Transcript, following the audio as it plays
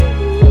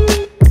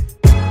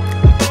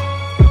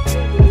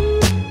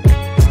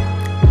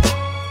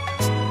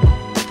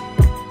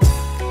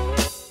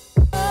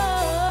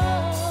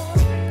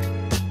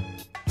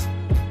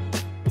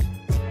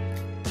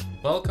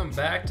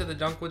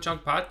with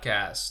Junk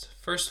podcast.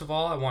 First of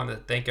all, I want to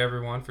thank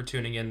everyone for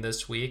tuning in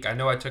this week. I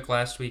know I took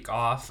last week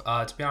off.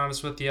 To be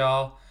honest with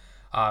y'all,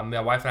 my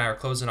wife and I are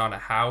closing on a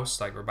house.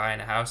 Like, we're buying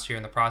a house here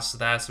in the process of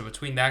that. So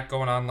between that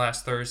going on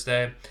last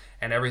Thursday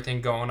and everything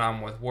going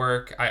on with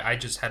work, I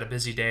just had a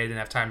busy day, didn't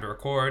have time to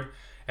record.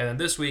 And then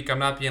this week, I'm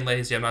not being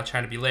lazy. I'm not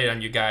trying to be late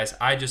on you guys.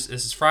 This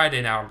is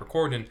Friday now. I'm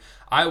recording.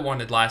 I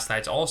wanted last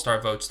night's All-Star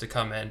votes to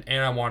come in,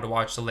 and I wanted to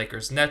watch the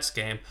Lakers-Nets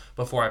game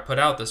before I put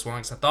out this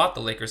one, because I thought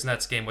the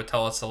Lakers-Nets game would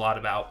tell us a lot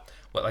about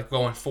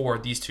going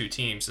forward these two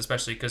teams,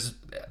 especially because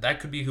that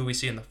could be who we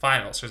see in the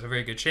finals. There's a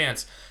very good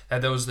chance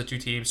that those are the two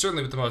teams,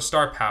 certainly with the most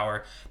star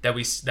power, that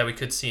we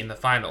could see in the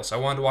finals. So I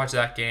wanted to watch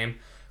that game.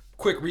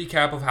 Quick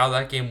recap of how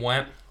that game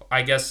went.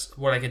 I guess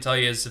what I can tell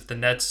you is if the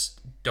Nets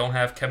don't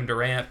have Kevin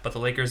Durant, but the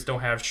Lakers don't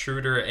have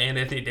Schroeder and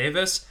Anthony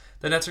Davis,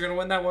 the Nets are going to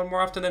win that one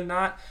more often than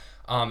not.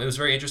 It was a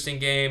very interesting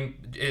game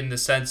in the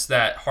sense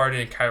that Harden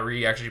and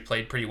Kyrie actually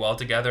played pretty well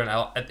together,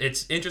 and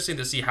it's interesting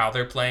to see how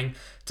they're playing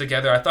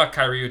together. I thought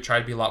Kyrie would try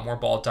to be a lot more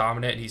ball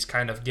dominant, and he's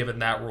kind of given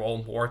that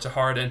role more to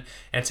Harden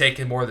and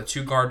taken more of the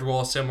two-guard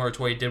role, similar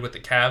to what he did with the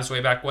Cavs way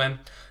back when.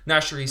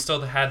 Not sure he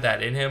still had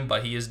that in him,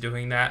 but he is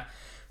doing that.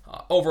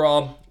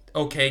 Overall,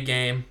 okay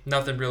game.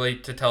 Nothing really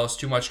to tell us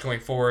too much going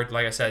forward.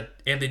 Like I said,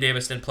 Anthony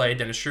Davis didn't play,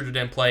 Dennis Schroeder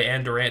didn't play,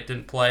 and Durant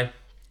didn't play.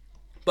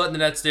 But the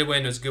Nets did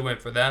win. It was a good win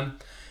for them.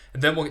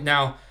 And then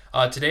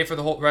today for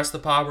the whole rest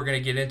of the pod, we're going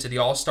to get into the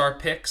All-Star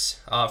picks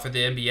for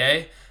the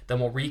NBA. Then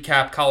we'll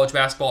recap college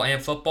basketball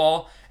and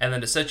football. And then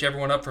to set you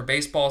everyone up for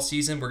baseball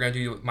season, we're going to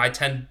do my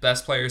 10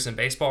 best players in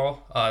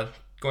baseball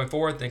going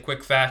forward. Then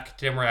quick fact,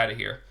 then we're out of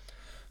here.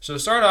 So to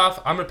start off,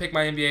 I'm going to pick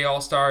my NBA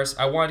All-Stars.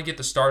 I wanted to get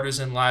the starters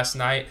in last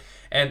night.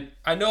 And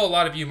I know a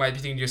lot of you might be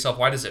thinking to yourself,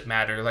 why does it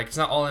matter? Like, it's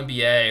not all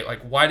NBA.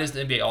 Like, why does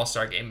the NBA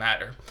All-Star game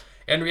matter?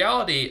 In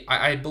reality,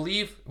 I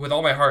believe with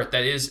all my heart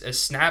that is a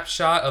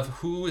snapshot of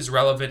who is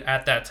relevant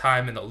at that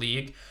time in the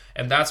league.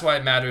 And that's why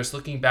it matters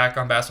looking back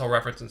on Basketball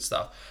Reference and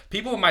stuff.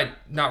 People might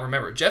not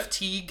remember. Jeff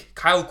Teague,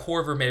 Kyle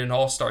Korver made an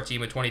All-Star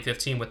team in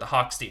 2015 with the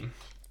Hawks team.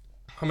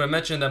 I'm going to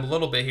mention them a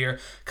little bit here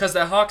because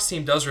that Hawks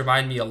team does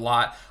remind me a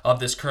lot of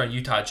this current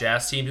Utah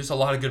Jazz team. Just a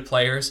lot of good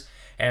players.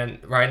 And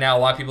right now, a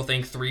lot of people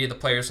think 3 of the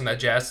players from that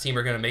Jazz team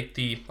are going to make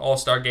the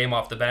All-Star game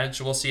off the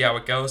bench. We'll see how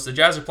it goes. The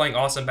Jazz are playing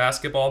awesome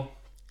basketball.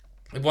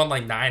 They've won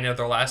like 9 of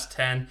their last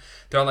 10.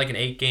 They're on like an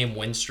 8-game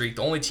win streak.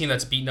 The only team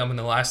that's beaten them in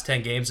the last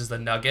 10 games is the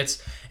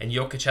Nuggets. And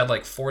Jokic had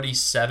like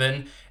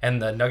 47.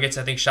 And the Nuggets,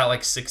 I think, shot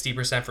like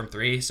 60% from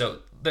 3. So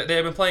they've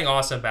been playing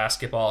awesome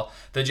basketball.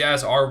 The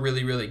Jazz are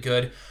really, really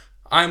good.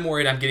 I'm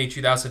worried I'm getting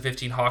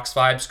 2015 Hawks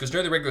vibes because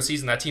during the regular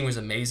season, that team was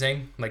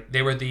amazing. Like,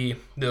 they were the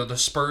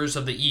Spurs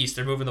of the East.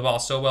 They're moving the ball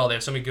so well. They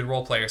have so many good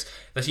role players.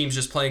 The team's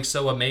just playing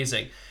so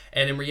amazing.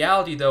 And in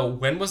reality, though,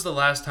 when was the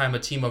last time a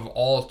team of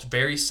all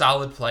very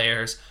solid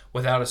players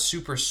without a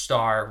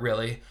superstar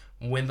really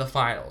win the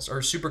finals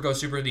or go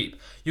super deep?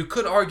 You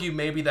could argue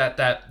maybe that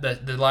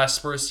the last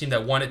Spurs team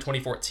that won it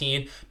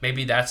 2014,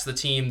 maybe that's the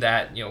team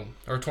that,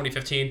 or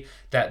 2015,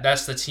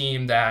 that's the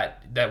team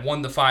that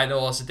won the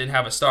finals. It didn't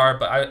have a star,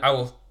 but I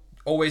will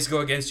always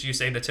go against you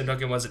saying that Tim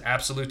Duncan was an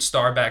absolute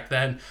star back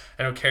then.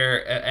 I don't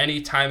care. At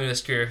any time in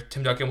his career,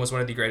 Tim Duncan was one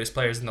of the greatest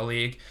players in the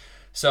league.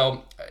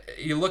 So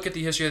you look at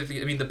the history of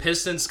the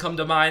Pistons come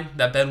to mind,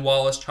 that Ben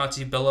Wallace,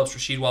 Chauncey Billups,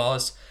 Rasheed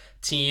Wallace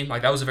team.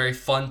 Like, that was a very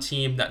fun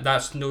team.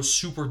 That's no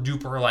super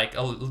duper like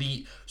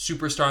elite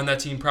superstar on that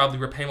team. Probably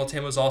Rip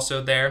Hamilton was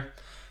also there.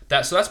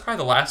 So that's probably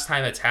the last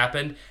time it's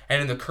happened. And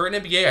in the current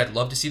NBA, I'd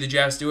love to see the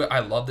Jazz do it. I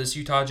love this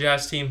Utah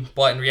Jazz team.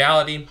 But in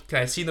reality, can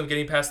I see them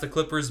getting past the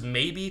Clippers?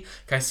 Maybe.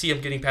 Can I see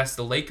them getting past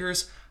the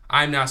Lakers?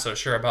 I'm not so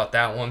sure about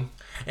that one.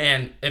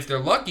 And if they're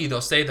lucky, they'll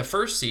stay the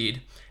first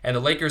seed. And the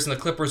Lakers and the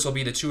Clippers will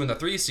be the 2 and the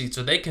 3 seed,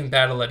 so they can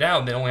battle it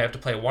out. They only have to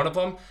play one of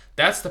them.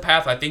 That's the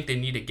path I think they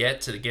need to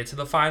get to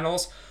the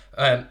finals.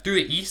 Through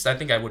the East, I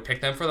think I would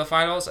pick them for the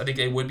finals. I think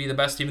they would be the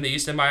best team in the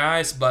East in my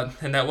eyes, but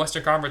in that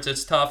Western Conference,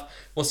 it's tough.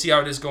 We'll see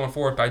how it is going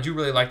forward, but I do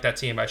really like that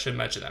team. I should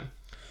mention them.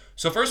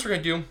 So first we're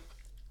going to do,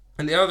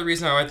 and the other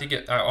reason I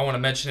want to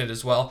mention it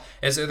as well,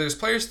 is that there's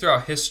players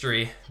throughout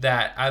history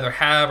that either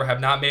have or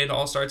have not made an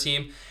All-Star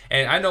team.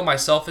 And I know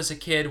myself as a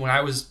kid, when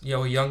I was a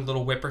young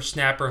little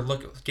whippersnapper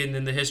getting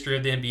in the history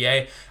of the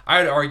NBA,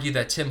 I would argue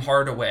that Tim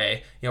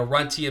Hardaway,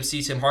 Run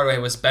TMC Tim Hardaway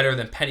was better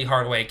than Penny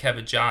Hardaway and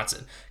Kevin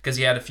Johnson because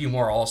he had a few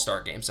more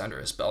All-Star games under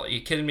his belt. Are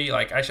you kidding me?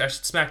 Like, I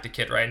should smack the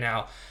kid right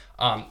now.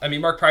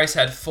 Mark Price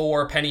had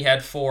 4, Penny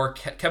had 4,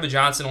 Kevin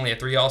Johnson only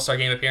had 3 All-Star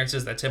game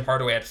appearances, that Tim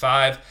Hardaway had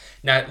 5.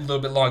 Now, a little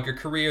bit longer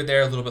career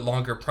there, a little bit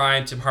longer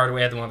prime. Tim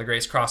Hardaway had one of the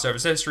greatest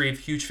crossovers in history,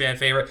 huge fan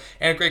favorite,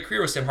 and a great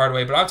career with Tim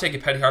Hardaway, but I'm taking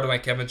Penny Hardaway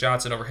and Kevin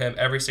Johnson over him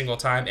every single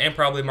time, and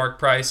probably Mark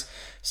Price.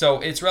 So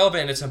it's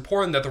relevant and it's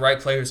important that the right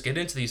players get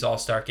into these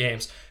All-Star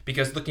games,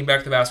 because looking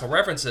back to Basketball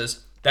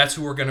References, that's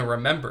who we're going to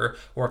remember.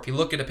 Or if you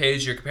look at a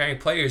page, you're comparing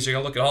players, you're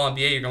going to look at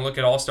All-NBA, you're going to look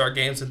at All-Star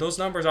games, and those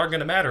numbers are going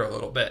to matter a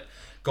little bit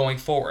going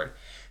forward.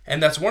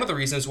 And that's one of the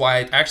reasons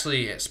why,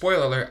 actually,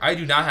 spoiler alert, I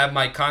do not have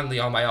Mike Conley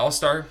on my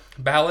All-Star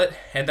ballot,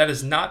 and that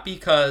is not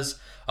because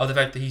of the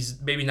fact that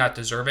he's maybe not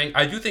deserving.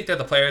 I do think that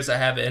the players I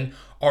have in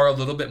are a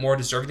little bit more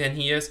deserving than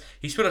he is.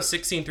 He's put up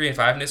 16, 3, and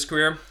 5 in his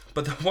career.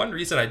 But the one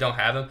reason I don't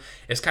have him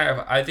is kind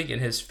of, I think, in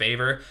his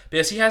favor,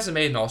 because he hasn't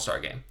made an All-Star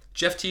game.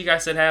 Jeff Teague, I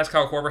said, has.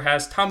 Kyle Korver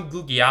has. Tom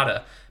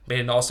Gugliotta made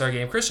an All-Star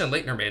game. Christian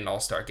Laettner made an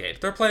All-Star game.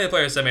 There are plenty of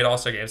players that made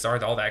All-Star games that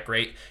aren't all that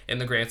great in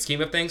the grand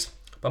scheme of things.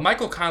 But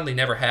Michael Conley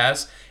never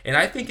has. And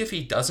I think if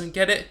he doesn't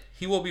get it,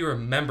 he will be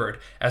remembered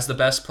as the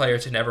best player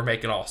to never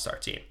make an All-Star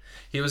team.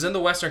 He was in the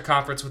Western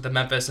Conference with the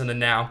Memphis and then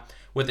now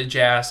with the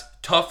Jazz.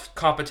 Tough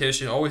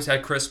competition. Always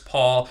had Chris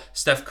Paul,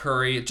 Steph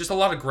Curry, just a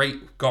lot of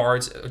great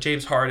guards.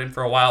 James Harden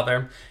for a while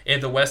there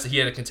in the West that he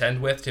had to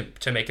contend with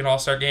to make an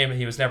All-Star game, and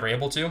he was never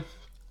able to.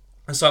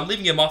 And so I'm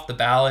leaving him off the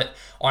ballot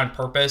on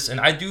purpose. And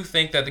I do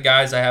think that the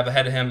guys I have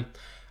ahead of him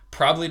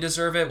probably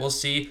deserve it. We'll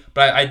see.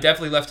 But I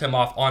definitely left him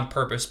off on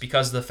purpose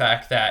because of the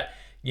fact that,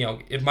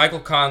 if Michael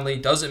Conley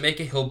doesn't make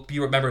it, he'll be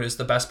remembered as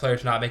the best player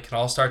to not make an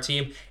All-Star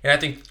team. And I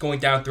think going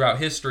down throughout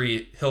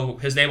history,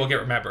 his name will get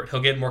remembered.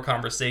 He'll get more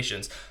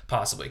conversations,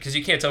 possibly. Because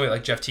you can't tell me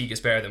like Jeff Teague is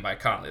better than Mike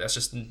Conley. That's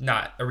just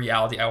not a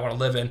reality I want to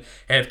live in.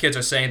 And if kids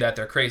are saying that,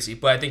 they're crazy.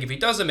 But I think if he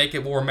doesn't make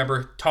it, we'll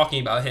remember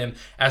talking about him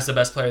as the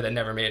best player that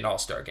never made an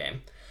All-Star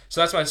game.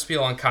 So that's my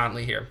spiel on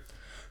Conley here.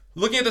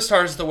 Looking at the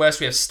starters of the West,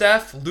 we have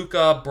Steph,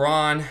 Luka,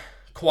 Bron,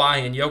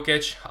 Kawhi, and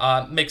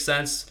Jokic. Makes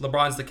sense.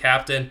 LeBron's the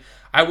captain.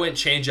 I wouldn't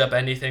change up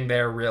anything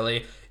there,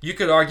 really. You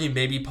could argue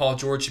maybe Paul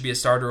George should be a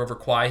starter over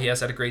Kawhi. He has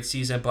had a great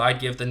season, but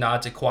I'd give the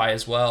nod to Kawhi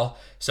as well.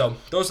 So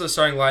those are the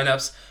starting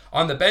lineups.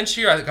 On the bench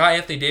here, I got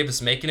Anthony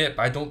Davis making it,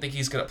 but I don't think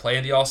he's going to play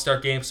in the All-Star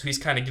game, so he's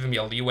kind of giving me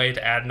a leeway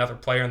to add another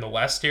player in the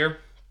West here.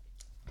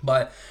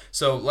 But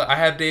so I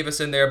have Davis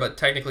in there, but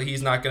technically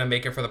he's not going to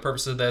make it for the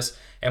purpose of this.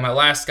 And my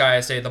last guy I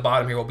say at the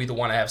bottom here will be the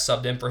one I have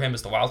subbed in for him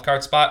as the wild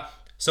card spot.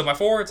 So my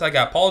forwards, I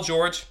got Paul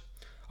George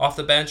off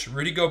the bench,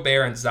 Rudy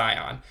Gobert, and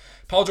Zion.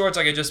 Paul George,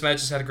 like I just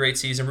mentioned, had a great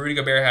season. Rudy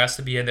Gobert has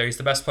to be in there. He's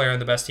the best player in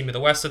the best team of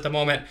the West at the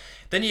moment.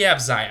 Then you have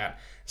Zion.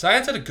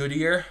 Zion's had a good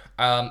year.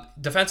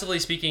 Defensively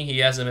speaking, he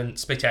hasn't been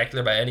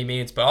spectacular by any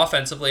means, but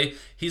offensively,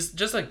 he's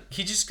just going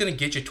to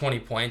get you 20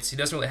 points. He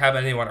doesn't really have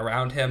anyone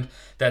around him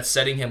that's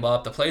setting him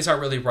up. The plays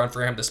aren't really run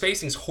for him. The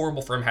spacing's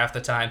horrible for him half the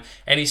time,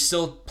 and he's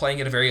still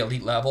playing at a very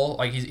elite level.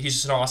 Like he's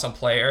just an awesome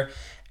player,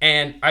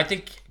 and I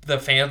think the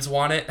fans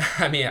want it.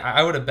 I mean,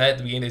 I would have bet at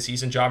the beginning of the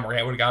season John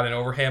Morant would have gotten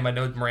over him. I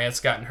know Morant's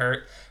gotten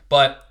hurt.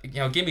 But,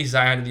 give me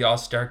Zion in the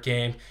All-Star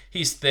game.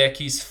 He's thick.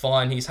 He's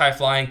fun. He's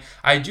high-flying.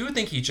 I do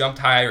think he jumped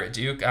higher at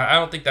Duke. I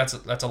don't think that's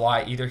a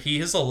lie either. He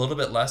is a little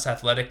bit less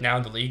athletic now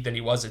in the league than he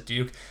was at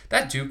Duke.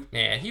 That Duke,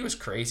 man, he was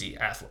crazy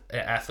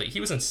athlete. He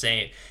was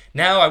insane.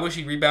 Now I wish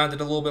he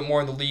rebounded a little bit more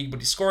in the league,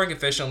 but he's scoring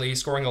efficiently. He's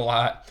scoring a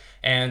lot.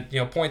 And,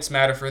 points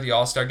matter for the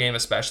All-Star game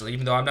especially,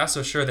 even though I'm not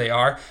so sure they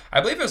are. I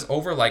believe there's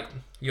over,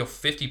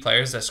 50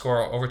 players that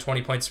score over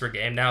 20 points per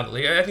game now in the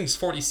league. I think it's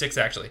 46,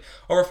 actually.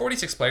 Over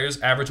 46 players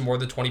average more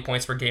than 20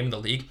 points per game in the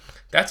league.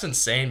 That's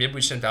insane. Maybe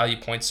we shouldn't value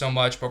points so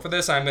much, but for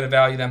this, I'm going to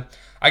value them.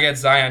 I got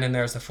Zion in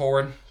there as the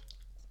forward.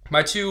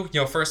 My two,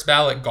 first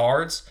ballot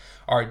guards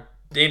are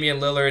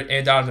Damian Lillard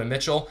and Donovan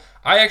Mitchell.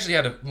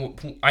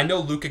 I know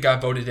Luka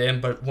got voted in,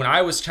 but when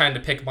I was trying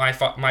to pick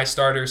my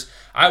starters,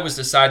 I was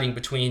deciding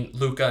between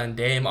Luka and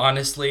Dame,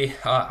 honestly.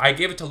 I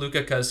gave it to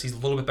Luka because he's a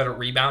little bit better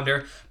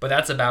rebounder, but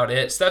that's about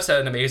it. Steph's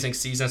had an amazing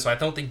season, so I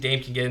don't think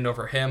Dame can get in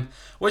over him,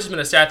 which has been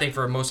a sad thing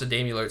for most of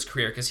Damian Lillard's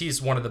career because he's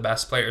one of the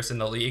best players in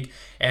the league.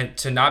 And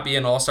to not be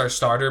an all-star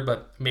starter,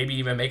 but maybe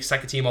even make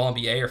second-team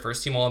All-NBA or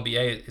first-team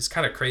All-NBA is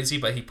kind of crazy,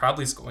 but he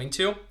probably is going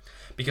to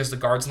because the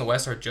guards in the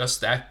West are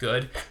just that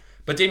good.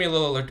 But Damian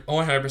Lillard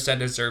 100%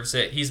 deserves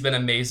it. He's been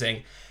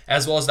amazing,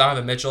 as well as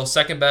Donovan Mitchell.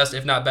 Second best,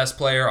 if not best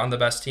player on the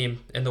best team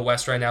in the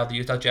West right now, the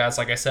Utah Jazz.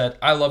 Like I said,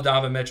 I love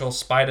Donovan Mitchell.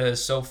 Spida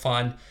is so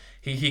fun.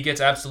 He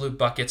gets absolute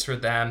buckets for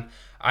them.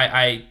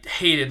 I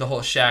hated the whole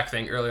Shaq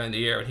thing earlier in the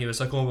year when he was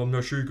like, oh, I'm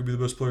not sure you could be the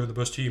best player on the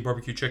best team,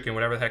 barbecue chicken,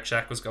 whatever the heck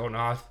Shaq was going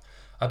off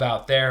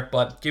about there.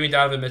 But give me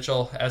Donovan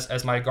Mitchell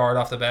as my guard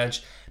off the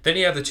bench. Then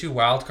you have the two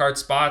wild card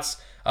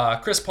spots.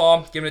 Chris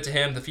Paul, giving it to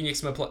him. The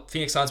Phoenix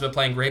Suns have been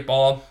playing great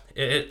ball.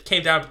 It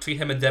came down between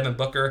him and Devin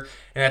Booker,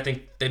 and I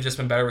think they've just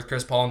been better with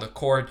Chris Paul on the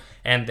court,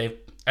 and they've,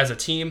 as a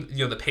team,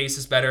 the pace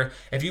is better.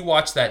 If you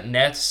watched that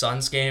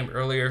Nets-Suns game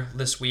earlier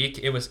this week,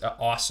 it was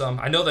awesome.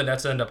 I know the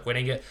Nets ended up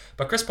winning it,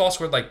 but Chris Paul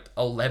scored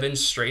 11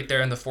 straight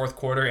there in the fourth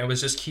quarter and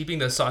was just keeping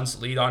the Suns'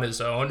 lead on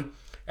his own.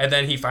 And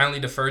then he finally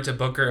deferred to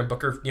Booker, and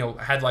Booker,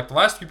 had the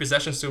last few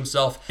possessions to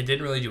himself. He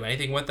didn't really do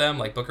anything with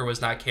them. Booker was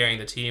not carrying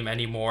the team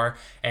anymore,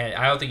 and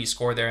I don't think he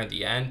scored there in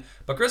the end.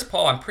 But Chris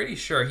Paul, I'm pretty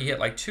sure he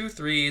hit 2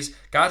 threes,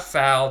 got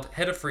fouled,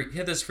 hit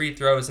his free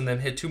throws, and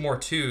then hit 2 more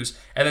twos,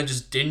 and then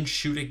just didn't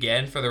shoot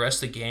again for the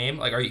rest of the game.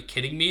 Are you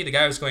kidding me? The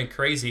guy was going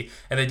crazy,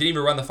 and they didn't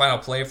even run the final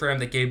play for him.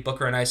 They gave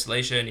Booker an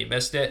isolation, and he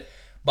missed it.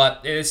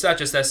 But it's not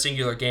just that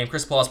singular game.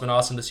 Chris Paul has been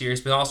awesome this year.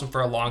 He's been awesome for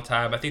a long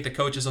time. I think the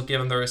coaches will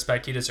give him the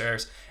respect he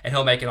deserves, and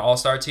he'll make an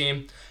all-star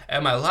team.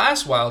 And my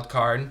last wild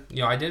card,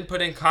 I didn't put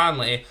in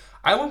Conley.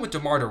 I went with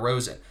DeMar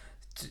DeRozan.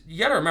 You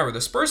got to remember, the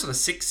Spurs are the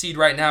 6th seed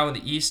right now in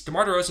the East.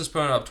 DeMar DeRozan's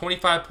putting up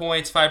 25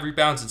 points, 5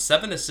 rebounds, and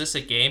 7 assists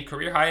a game,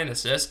 career high in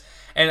assists.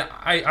 And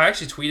I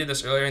actually tweeted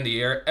this earlier in the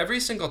year. Every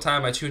single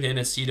time I tune in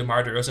and see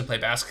DeMar DeRozan play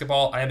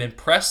basketball, I am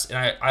impressed,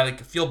 and I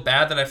like feel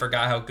bad that I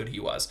forgot how good he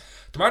was.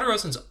 DeMar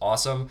DeRozan's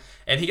awesome,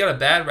 and he got a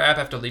bad rap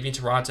after leaving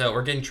Toronto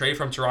or getting traded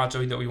from Toronto,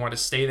 even though we want to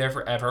stay there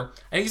forever.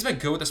 And he's been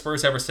good with the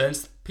Spurs ever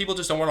since. People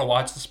just don't want to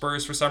watch the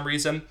Spurs for some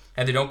reason,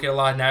 and they don't get a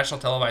lot of national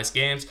televised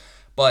games.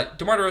 But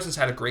DeMar DeRozan's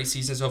had a great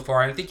season so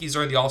far, and I think he's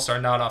earned the All-Star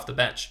nod off the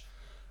bench.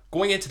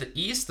 Going into the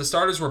East, the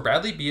starters were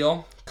Bradley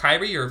Beal,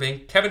 Kyrie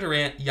Irving, Kevin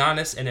Durant,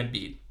 Giannis, and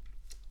Embiid.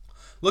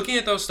 Looking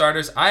at those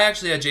starters, I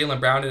actually had Jaylen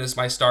Brown as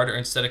my starter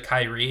instead of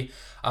Kyrie.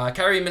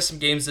 Kyrie missed some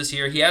games this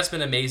year. He has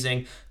been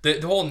amazing. The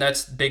whole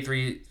Nets big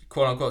three,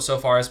 quote unquote, so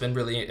far has been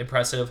really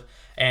impressive.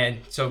 And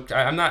so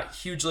I'm not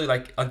hugely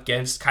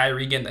against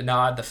Kyrie getting the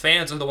nod. The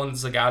fans are the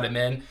ones that got him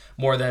in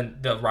more than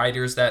the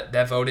writers that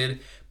voted.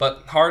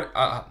 But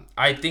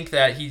I think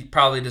that he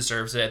probably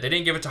deserves it. They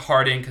didn't give it to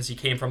Harden because he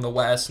came from the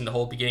West and the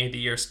whole beginning of the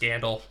year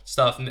scandal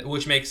stuff,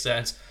 which makes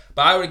sense.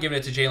 But I would have given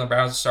it to Jaylen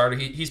Brown as a starter.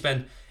 He's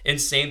been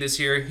insane this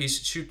year. He's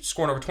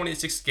scoring over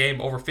 26 a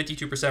game, over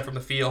 52% from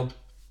the field.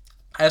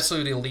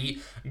 Absolutely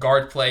elite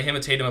guard play. Him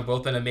and Tatum have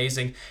both been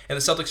amazing. And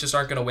the Celtics just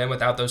aren't going to win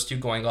without those two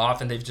going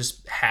off. And they've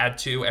just had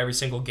to every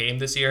single game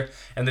this year.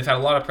 And they've had a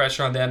lot of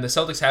pressure on them. The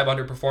Celtics have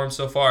underperformed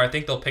so far. I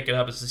think they'll pick it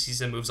up as the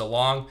season moves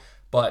along.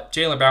 But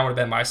Jaylen Brown would have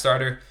been my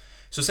starter.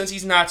 So since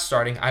he's not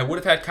starting, I would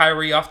have had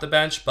Kyrie off the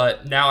bench.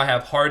 But now I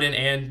have Harden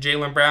and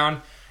Jaylen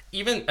Brown.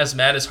 Even as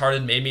mad as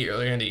Harden made me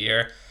earlier in the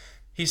year,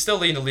 he's still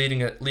leading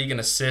the league in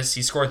assists.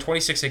 He's scoring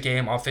 26 a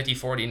game on 50,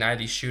 40,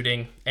 90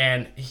 shooting.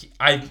 And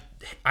I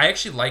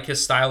actually like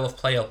his style of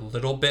play a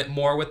little bit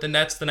more with the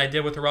Nets than I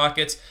did with the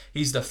Rockets.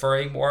 He's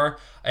deferring more,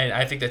 and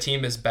I think the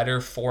team is better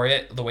for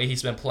it, the way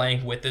he's been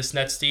playing with this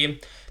Nets team.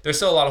 There's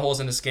still a lot of holes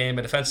in this game,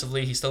 and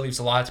defensively, he still leaves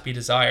a lot to be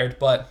desired,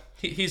 but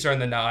he's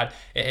earned the nod.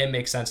 It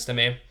makes sense to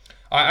me.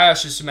 I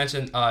also just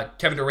mentioned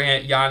Kevin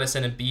Durant, Giannis,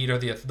 and Embiid are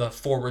the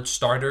forward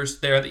starters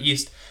there in the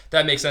East.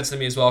 That makes sense to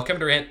me as well. Kevin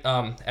Durant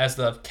as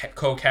the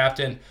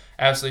co-captain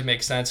absolutely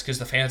makes sense because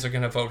the fans are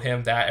going to vote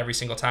him that every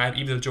single time,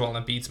 even though Joel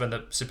Embiid's been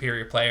the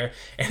superior player.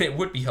 And it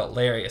would be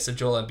hilarious if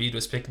Joel Embiid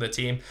was picking the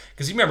team.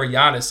 Because you remember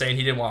Giannis saying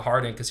he didn't want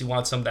Harden because he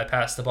wants somebody that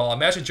passed the ball.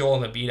 Imagine Joel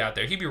Embiid out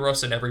there. He'd be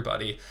roasting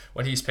everybody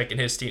when he's picking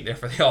his team there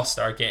for the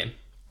All-Star game.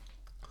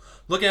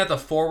 Looking at the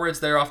forwards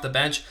there off the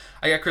bench,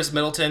 I got Chris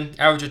Middleton,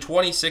 average of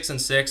 26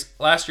 and 6.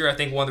 Last year, I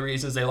think one of the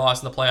reasons they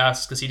lost in the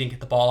playoffs is because he didn't get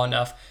the ball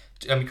enough.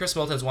 I mean, Chris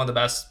Middleton is one of the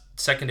best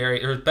second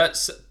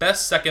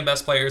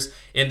best players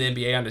in the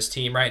NBA on his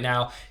team right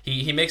now.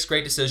 He makes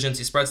great decisions.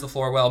 He spreads the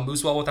floor well,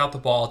 moves well without the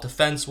ball,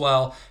 defends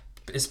well,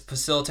 is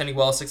facilitating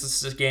well, 6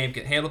 assists a game,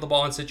 can handle the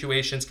ball in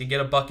situations, can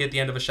get a bucket at the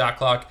end of a shot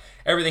clock.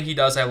 Everything he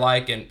does, I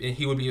like, and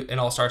he would be an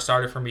all-star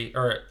starter for me,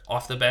 or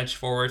off the bench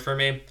forward for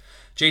me.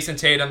 Jason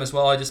Tatum as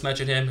well, I just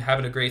mentioned him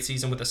having a great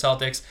season with the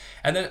Celtics.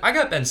 And then I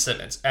got Ben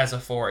Simmons as a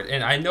forward.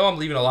 And I know I'm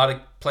leaving a lot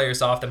of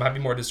players off that might be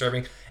more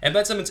deserving. And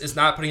Ben Simmons is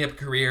not putting up a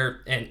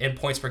career in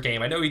points per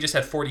game. I know he just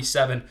had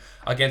 47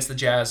 against the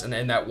Jazz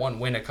in that one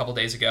win a couple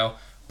days ago.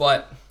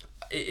 But,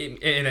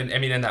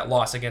 in that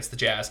loss against the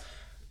Jazz.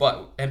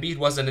 But Embiid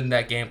wasn't in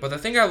that game. But the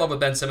thing I love with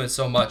Ben Simmons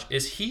so much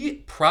is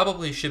he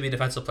probably should be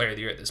Defensive Player of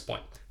the Year at this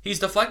point. He's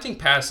deflecting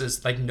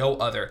passes like no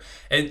other.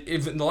 And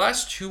if in the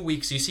last 2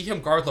 weeks, you see him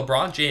guard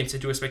LeBron James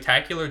and do a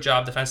spectacular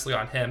job defensively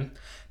on him.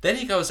 Then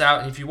he goes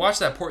out, and if you watch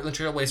that Portland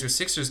Trail Blazers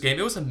Sixers game,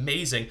 it was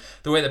amazing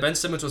the way that Ben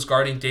Simmons was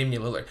guarding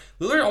Damian Lillard.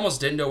 Lillard almost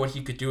didn't know what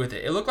he could do with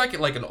it. It looked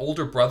like an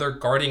older brother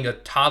guarding a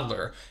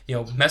toddler,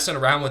 messing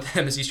around with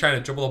him as he's trying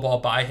to dribble the ball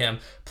by him,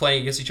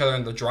 playing against each other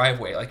in the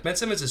driveway. Like, Ben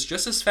Simmons is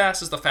just as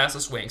fast as the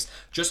fastest wings,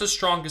 just as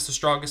strong as the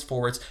strongest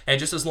forwards,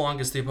 and just as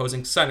long as the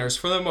opposing centers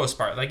for the most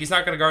part. Like, he's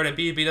not going to guard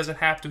Embiid, but he doesn't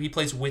have to. He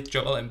plays with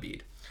Joel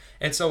Embiid.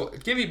 And so,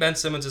 give me Ben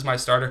Simmons as my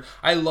starter.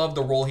 I love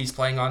the role he's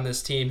playing on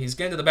this team. He's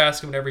getting to the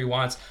basket whenever he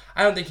wants.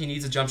 I don't think he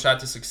needs a jump shot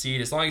to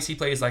succeed. As long as he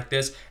plays like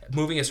this,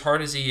 moving as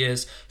hard as he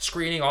is,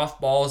 screening off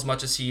ball as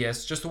much as he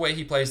is, just the way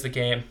he plays the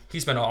game,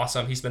 he's been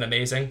awesome. He's been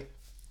amazing.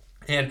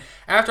 And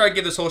after I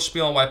give this whole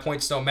spiel on why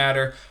points don't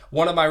matter,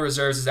 one of my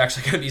reserves is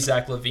actually going to be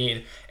Zach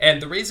LaVine.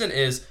 And the reason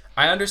is,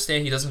 I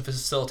understand he doesn't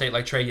facilitate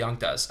like Trae Young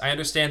does. I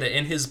understand that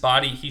in his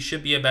body, he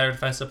should be a better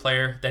defensive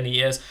player than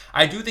he is.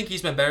 I do think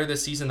he's been better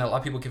this season than a lot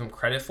of people give him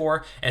credit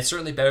for, and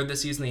certainly better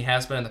this season than he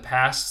has been in the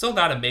past. Still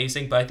not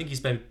amazing, but I think he's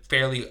been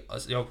fairly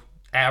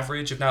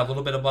average, if not a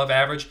little bit above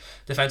average,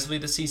 defensively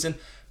this season.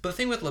 But the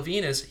thing with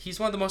LaVine is he's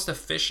one of the most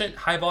efficient,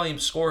 high-volume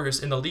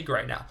scorers in the league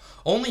right now.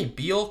 Only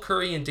Beal,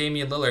 Curry, and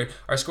Damian Lillard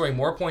are scoring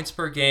more points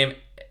per game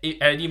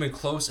at an even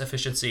close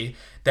efficiency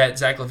that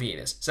Zach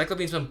LaVine is. Zach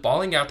LaVine's been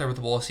balling out there with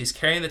the Wolves. He's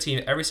carrying the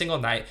team every single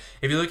night.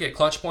 If you look at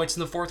clutch points in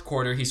the fourth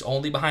quarter, he's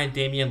only behind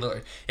Damian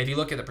Lillard. If you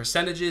look at the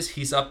percentages,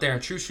 he's up there in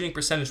true shooting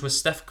percentage with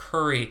Steph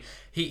Curry.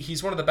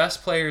 He's one of the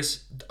best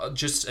players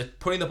just at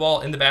putting the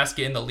ball in the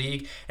basket in the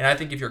league. And I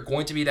think if you're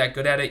going to be that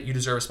good at it, you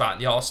deserve a spot in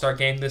the All-Star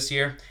game this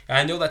year. And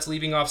I know that's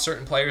leaving off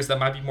certain players that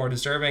might be more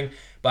deserving,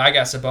 but I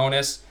got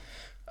Sabonis.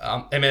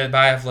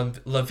 I have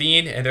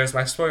Levine, and there's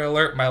my spoiler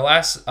alert. My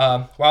last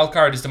wild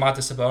card is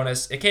Domantas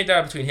Sabonis. It came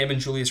down between him and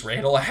Julius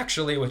Randle,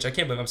 actually, which I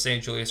can't believe I'm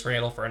saying Julius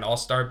Randle for an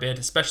All-Star bid,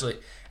 especially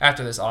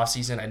after this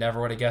offseason. I never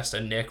would have guessed a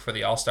Knick for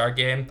the All-Star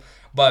game.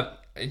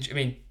 But, I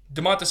mean,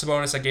 Domantas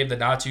Sabonis I gave the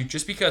nod to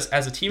just because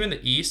as a team in the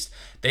East,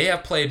 they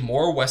have played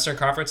more Western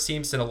Conference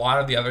teams than a lot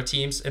of the other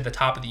teams at the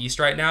top of the East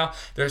right now.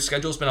 Their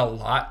schedule's been a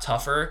lot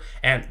tougher,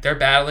 and they're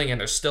battling, and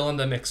they're still in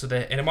the mix with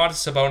it. And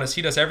Domantas Sabonis,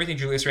 he does everything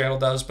Julius Randle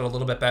does, but a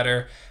little bit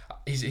better.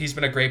 He's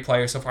been a great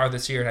player so far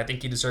this year, and I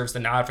think he deserves the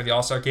nod for the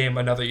All-Star game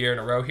another year in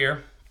a row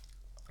here.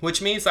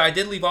 Which means that I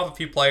did leave off a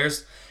few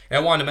players, and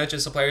I wanted to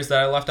mention some players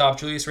that I left off.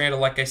 Julius Randle,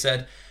 like I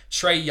said,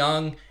 Trae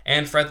Young,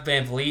 and Fred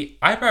VanVleet.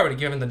 I probably would have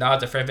given the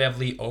nod to Fred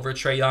VanVleet over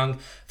Trae Young.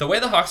 The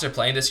way the Hawks are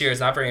playing this year is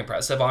not very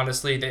impressive,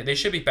 honestly. They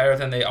should be better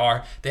than they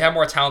are. They have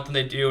more talent than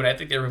they do, and I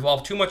think they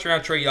revolve too much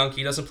around Trae Young.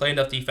 He doesn't play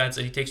enough defense,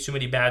 and he takes too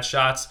many bad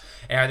shots,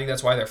 and I think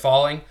that's why they're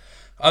falling.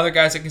 Other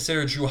guys I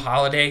consider Jrue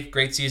Holiday,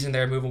 great season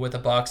there, moving with the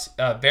Bucks.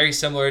 Very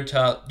similar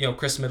to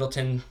Chris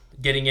Middleton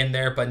getting in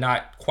there, but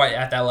not quite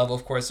at that level,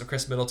 of course, of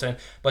Chris Middleton.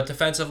 But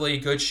defensively,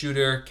 good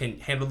shooter, can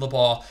handle the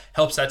ball,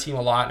 helps that team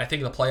a lot, and I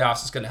think in the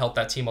playoffs is going to help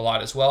that team a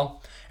lot as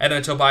well. And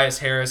then Tobias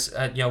Harris,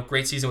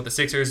 great season with the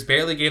Sixers.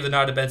 Barely gave the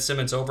nod to Ben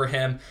Simmons over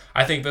him.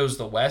 I think if it was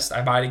the West,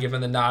 I might have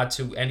given the nod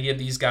to any of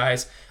these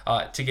guys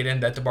to get in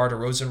that DeMar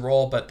DeRozan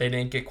role, but they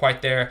didn't get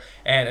quite there.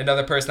 And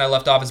another person I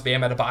left off is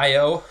Bam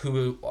Adebayo,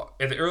 who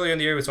earlier in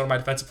the year was one of my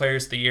defensive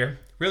players of the year.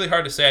 Really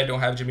hard to say I don't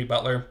have Jimmy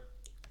Butler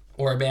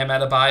or Bam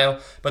Adebayo,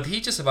 but the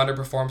Heat just have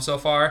underperformed so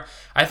far.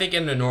 I think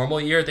in a normal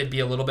year, they'd be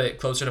a little bit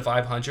closer to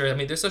 500. I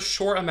mean, there's a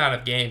short amount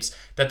of games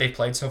that they've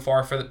played so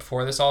far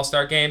before this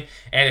All-Star game,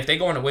 and if they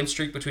go on a win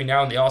streak between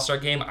now and the All-Star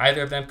game,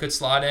 either of them could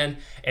slot in,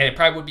 and it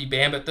probably would be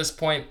Bam at this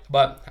point,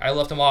 but I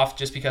left them off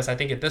just because I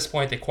think at this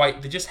point,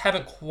 they just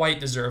haven't quite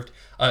deserved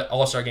an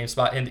All-Star game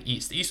spot in the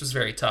East. The East was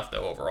very tough,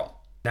 though, overall.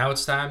 Now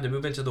it's time to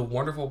move into the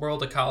wonderful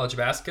world of college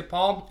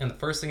basketball. And the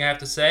first thing I have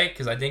to say,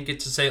 because I didn't get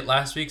to say it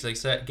last week, because like I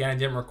said, again, I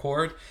didn't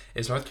record,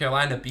 is North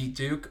Carolina beat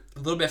Duke. A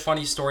little bit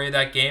funny story of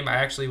that game. I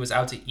actually was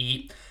out to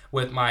eat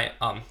with my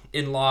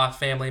in-law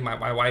family,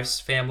 my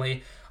wife's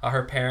family,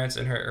 her parents,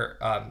 and her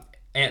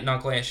aunt and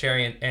uncle, Aunt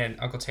Sherry and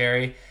Uncle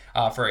Terry,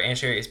 for Aunt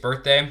Sherry's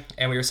birthday.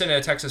 And we were sitting at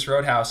a Texas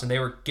Roadhouse, and they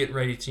were getting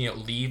ready to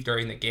leave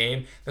during the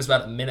game. There's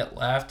about a minute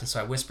left, and so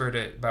I whispered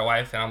to my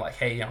wife, and I'm like,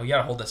 hey, you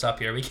gotta hold this up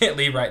here. We can't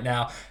leave right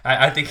now.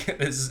 I think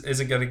this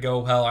isn't gonna go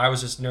well. I was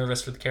just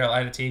nervous for the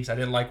Carolina teams. I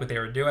didn't like what they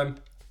were doing.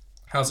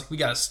 I was like, we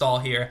gotta stall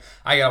here.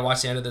 I gotta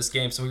watch the end of this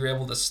game. So we were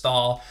able to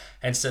stall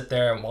and sit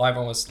there, and while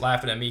everyone was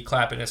laughing at me,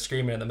 clapping and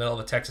screaming in the middle of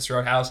a Texas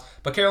Roadhouse.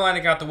 But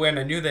Carolina got the win.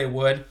 I knew they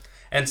would.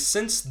 And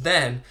since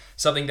then,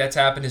 something that's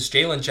happened is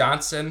Jalen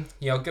Johnson,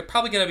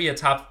 probably going to be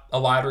a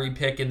lottery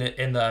pick in the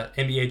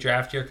NBA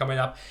draft here coming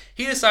up.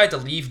 He decided to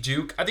leave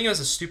Duke. I think it was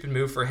a stupid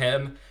move for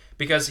him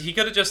because he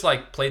could have just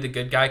played the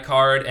good guy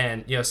card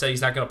and said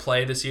he's not going to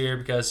play this year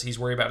because he's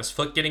worried about his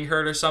foot getting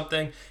hurt or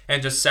something,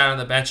 and just sat on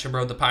the bench and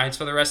rode the pines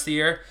for the rest of the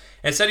year.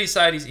 Instead, he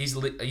decided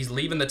he's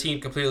leaving the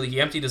team completely.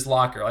 He emptied his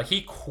locker.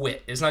 He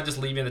quit. It's not just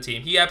leaving the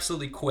team. He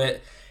absolutely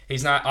quit.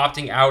 He's not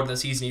opting out of the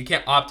season. You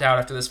can't opt out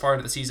after this far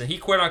into the season. He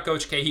quit on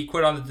Coach K. He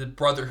quit on the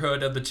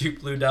brotherhood of the Duke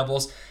Blue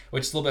Devils,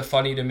 which is a little bit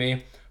funny to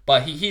me.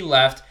 But he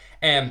left.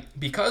 And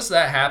because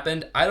that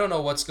happened, I don't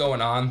know what's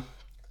going on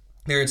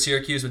there in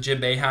Syracuse with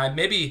Jim Boeheim.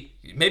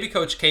 Maybe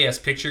Coach K has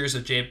pictures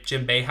of Jim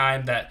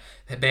Boeheim that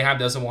Boeheim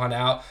doesn't want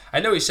out.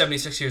 I know he's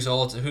 76 years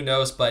old, so who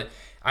knows, but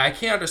I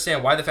can't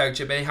understand why the fact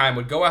Jim Boeheim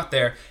would go out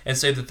there and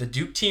say that the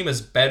Duke team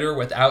is better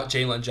without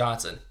Jalen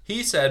Johnson.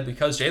 He said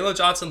because Jalen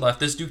Johnson left,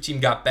 this Duke team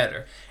got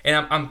better.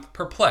 And I'm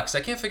perplexed. I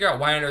can't figure out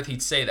why on earth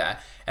he'd say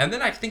that. And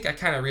then I think I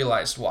kind of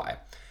realized why.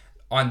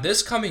 On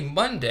this coming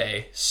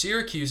Monday,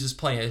 Syracuse is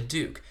playing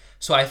Duke.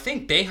 So I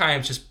think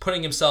Boeheim's just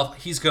putting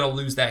himself, he's going to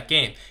lose that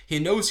game. He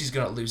knows he's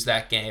going to lose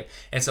that game.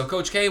 And so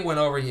Coach K went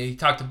over and he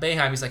talked to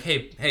Boeheim. He's like,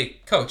 hey,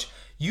 Coach,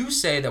 you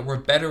say that we're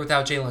better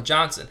without Jalen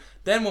Johnson.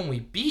 Then when we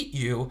beat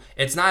you,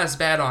 it's not as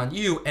bad on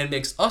you and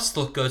makes us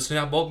look good. So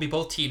now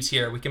both teams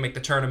here, we can make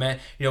the tournament.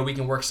 We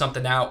can work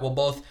something out. We'll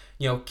both,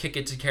 kick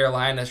it to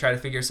Carolina, try to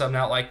figure something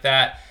out like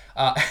that.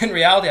 In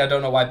reality, I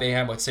don't know why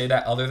Boeheim would say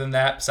that other than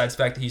that, besides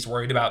the fact that he's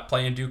worried about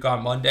playing Duke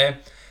on Monday.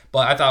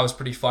 But I thought it was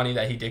pretty funny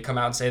that he did come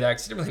out and say that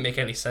because it didn't really make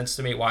any sense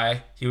to me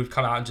why he would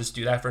come out and just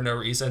do that for no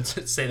reason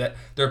to say that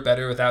they're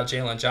better without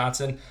Jalen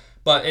Johnson.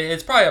 But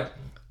it's probably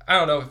I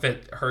don't know if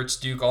it hurts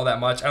Duke all that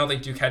much. I don't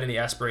think Duke had any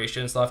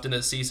aspirations left in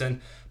this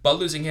season, but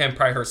losing him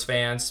probably hurts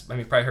fans.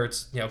 Probably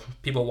hurts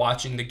people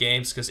watching the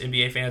games because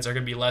NBA fans are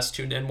going to be less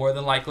tuned in more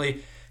than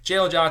likely.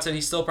 Jalen Johnson,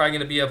 he's still probably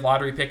going to be a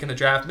lottery pick in the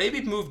draft.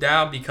 Maybe move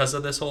down because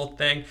of this whole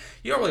thing.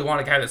 You don't really want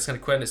a guy that's going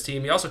to quit on his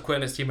team. He also quit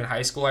on his team in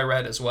high school, I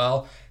read as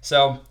well.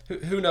 So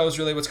who knows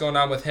really what's going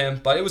on with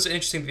him. But it was an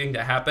interesting thing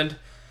that happened.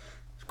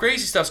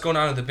 Crazy stuff's going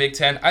on in the Big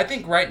Ten. I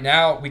think right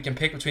now we can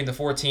pick between the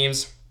four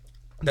teams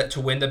that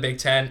to win the Big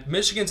Ten.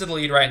 Michigan's in the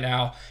lead right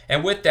now.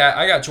 And with that,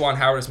 I got Juwan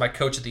Howard as my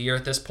coach of the year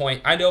at this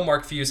point. I know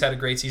Mark Few's had a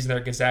great season there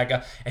at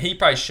Gonzaga, and he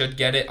probably should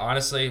get it,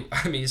 honestly.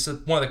 I mean, he's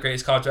one of the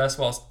greatest college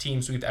basketball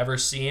teams we've ever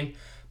seen.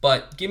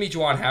 But give me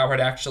Juwan Howard,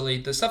 actually.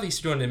 The stuff he's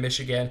doing in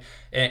Michigan,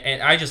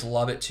 and I just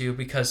love it, too,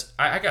 because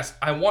I guess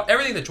I want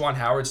everything that Juwan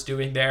Howard's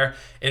doing there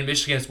in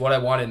Michigan is what I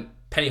want in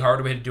Penny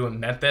Hardaway to do in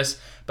Memphis.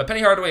 But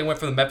Penny Hardaway went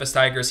from the Memphis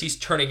Tigers. He's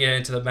turning it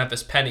into the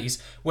Memphis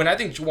Pennies, when I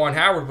think Juwan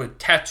Howard would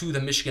tattoo the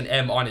Michigan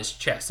M on his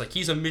chest. Like,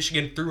 he's a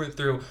Michigan through and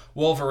through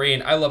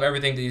Wolverine. I love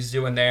everything that he's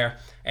doing there.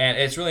 And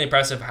it's really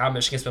impressive how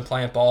Michigan's been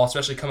playing ball,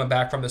 especially coming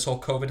back from this whole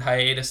COVID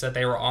hiatus that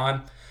they were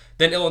on.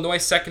 Then Illinois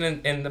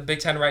second in the Big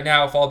Ten right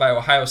now, followed by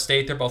Ohio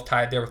State. They're both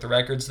tied there with the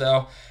records,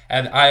 though.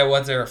 And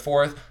Iowa's there at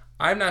fourth.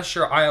 I'm not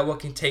sure Iowa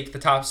can take the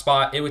top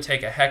spot. It would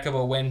take a heck of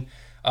a win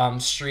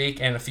streak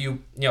and a few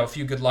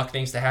good luck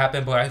things to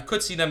happen, but I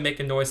could see them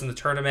making noise in the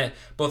tournament,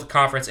 both the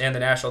conference and the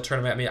national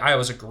tournament. I mean,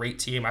 Iowa's a great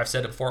team. I've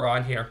said it before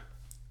on here,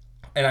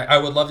 and I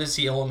would love to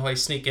see Illinois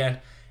sneak in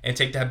and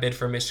take that bid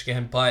for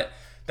Michigan, but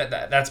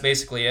that's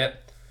basically it.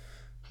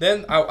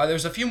 Then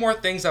there's a few more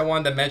things I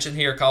wanted to mention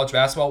here, college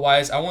basketball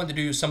wise. I wanted to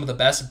do some of the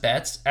best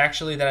bets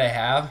actually that I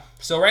have.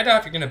 So right now,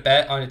 if you're going to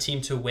bet on a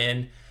team to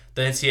win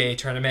the NCAA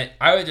tournament,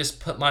 I would just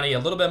put a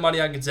little bit of money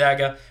on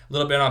Gonzaga, a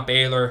little bit on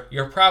Baylor.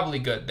 You're probably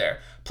good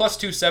there. Plus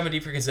 270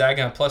 for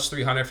Gonzaga and plus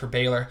 300 for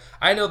Baylor.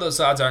 I know those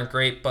odds aren't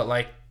great, but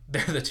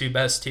they're the two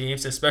best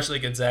teams, especially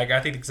Gonzaga. I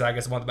think Gonzaga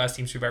is one of the best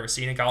teams we've ever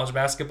seen in college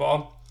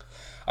basketball.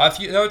 If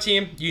you know a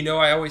team,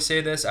 I always say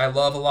this, I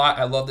love a lot.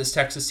 I love this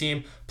Texas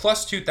team.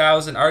 Plus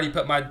 2,000. I already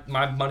put my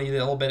money a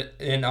little bit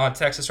in on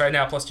Texas right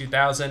now, plus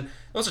 2,000.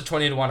 Those are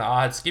 20-1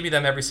 odds. Give me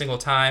them every single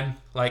time.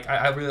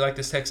 I really like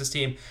this Texas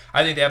team.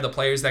 I think they have the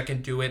players that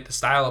can do it, the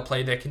style of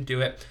play that can do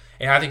it,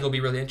 and I think it'll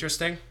be really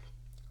interesting.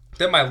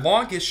 Then my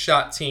longest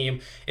shot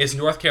team is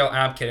North Carolina.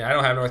 I'm kidding. I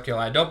don't have North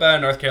Carolina. Don't bet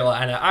on North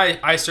Carolina.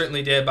 I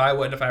certainly did, but I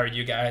wouldn't if I were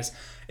you guys.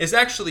 It's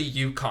actually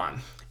UConn.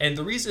 And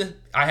the reason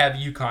I have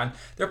UConn,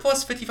 they're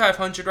plus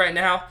 5,500 right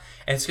now,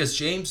 and it's because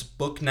James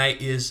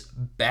Bouknight is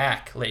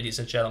back, ladies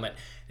and gentlemen.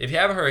 If you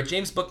haven't heard,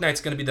 James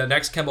Bouknight's going to be the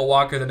next Kemba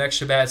Walker, the next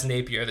Shabazz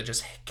Napier that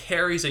just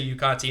carries a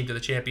UConn team to the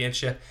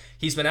championship.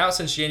 He's been out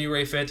since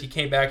January 5th. He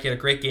came back. He had a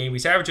great game.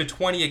 He's averaging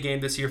 20 a game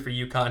this year for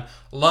UConn.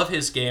 Love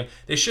his game.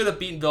 They should have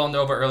beaten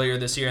Villanova earlier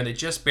this year, and they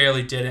just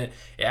barely didn't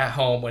at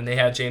home when they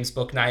had James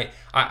Bouknight.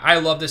 I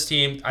love this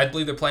team. I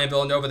believe they're playing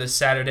Villanova this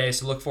Saturday,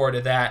 so look forward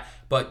to that.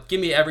 But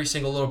give me every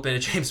single little bit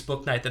of James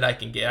Bouknight that I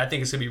can get. I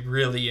think it's going to be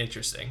really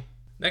interesting.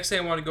 Next thing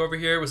I want to go over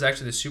here was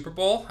actually the Super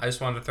Bowl. I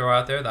just wanted to throw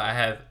out there that I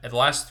have, in the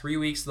last 3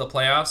 weeks of the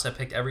playoffs, I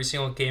picked every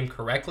single game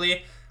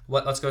correctly.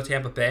 Let's go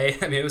Tampa Bay.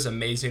 I mean, it was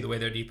amazing the way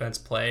their defense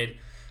played.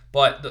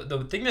 But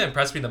the thing that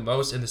impressed me the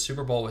most in the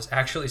Super Bowl was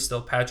actually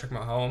still Patrick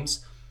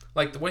Mahomes.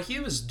 What he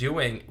was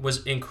doing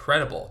was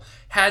incredible.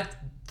 Had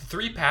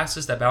 3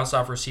 passes that bounced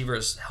off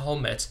receivers'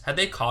 helmets. Had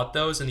they caught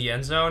those in the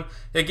end zone,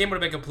 the game would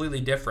have been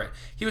completely different.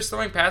 He was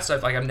throwing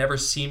passes I've never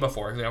seen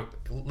before.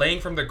 Laying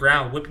from the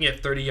ground, whipping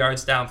it 30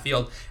 yards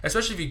downfield.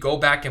 Especially if you go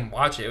back and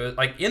watch it. It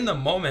was in the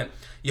moment,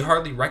 you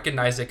hardly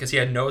recognize it because he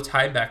had no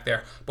time back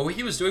there. But what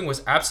he was doing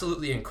was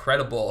absolutely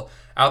incredible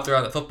out there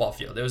on the football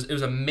field. It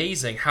was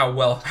amazing how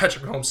well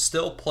Patrick Mahomes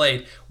still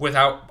played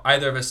without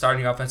either of his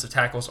starting offensive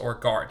tackles or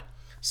guard.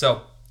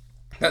 So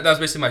that was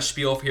basically my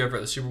spiel here for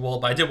the Super Bowl,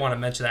 but I did want to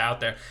mention that out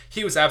there.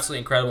 He was absolutely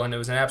incredible, and it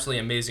was an absolutely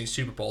amazing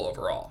Super Bowl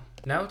overall.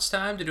 Now it's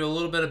time to do a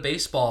little bit of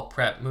baseball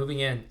prep moving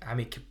in. I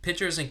mean,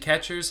 pitchers and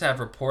catchers have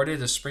reported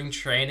to spring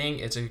training.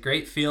 It's a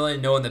great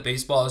feeling knowing that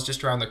baseball is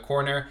just around the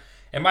corner.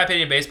 In my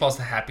opinion, baseball is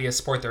the happiest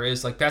sport there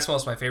is. Basketball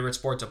is my favorite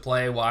sport to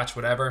play, watch,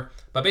 whatever.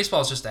 But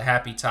baseball is just a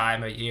happy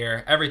time of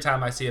year. Every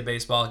time I see a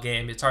baseball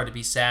game, it's hard to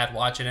be sad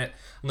watching it,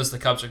 unless the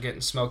Cubs are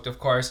getting smoked, of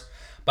course.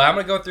 But I'm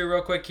going to go through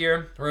real quick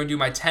here. We're going to do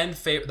my 10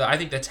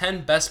 the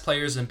 10 best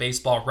players in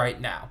baseball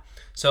right now.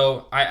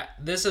 So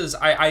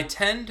I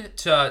tend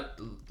to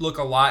look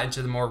a lot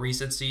into the more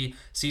recent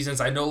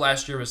seasons. I know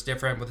last year was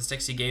different with a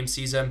 60-game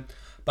season,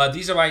 but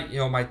these are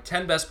my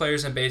 10 best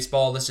players in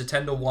baseball listed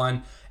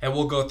 10-1, and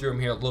we'll go through them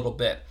here a little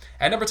bit.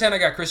 At number 10, I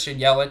got Christian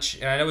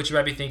Yelich, and I know what you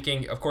might be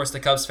thinking. Of course, the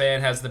Cubs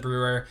fan has the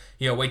Brewer,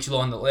 way too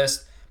low on the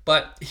list.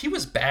 But he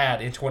was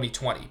bad in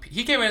 2020.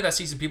 He came into that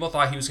season, people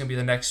thought he was going to be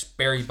the next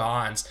Barry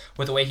Bonds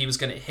with the way he was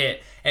going to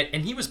hit.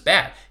 And he was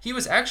bad. He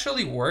was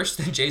actually worse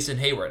than Jason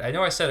Hayward. I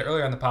know I said it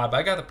earlier on the pod, but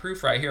I got the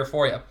proof right here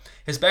for you.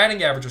 His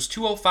batting average was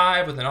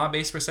 .205 with an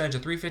on-base percentage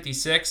of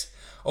 .356.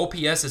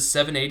 OPS is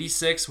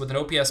 .786 with an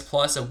OPS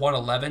plus at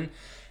 111.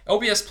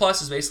 OPS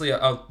plus is basically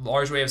a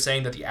large way of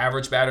saying that the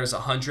average batter is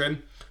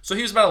 100. So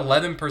he was about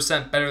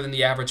 11% better than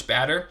the average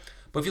batter.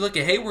 But if you look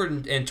at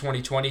Hayward in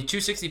 2020,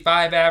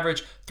 265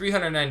 average,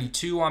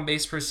 392 on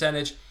base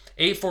percentage,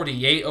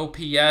 848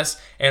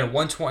 OPS, and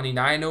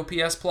 129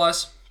 OPS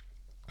plus.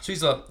 So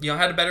he's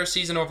had a better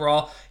season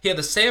overall. He had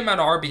the same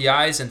amount of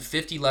RBIs and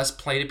 50 less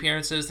plate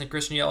appearances than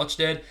Christian Yelich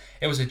did.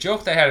 It was a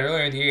joke they had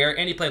earlier in the year,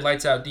 and he played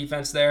lights out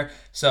defense there.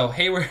 So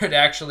Hayward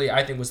actually,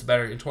 I think, was the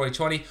better in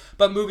 2020.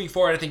 But moving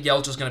forward, I think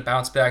Yelich is going to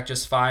bounce back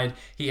just fine.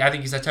 I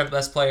think he's the 10th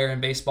best player in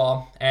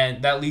baseball,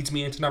 and that leads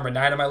me into number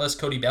 9 on my list,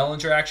 Cody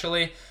Bellinger.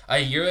 Actually, a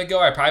year ago,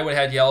 I probably would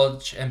have had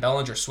Yelich and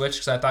Bellinger switched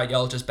because I thought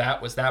Yelich's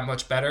bat was that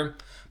much better.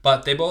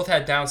 But they both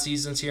had down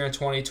seasons here in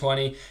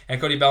 2020,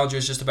 and Cody Bellinger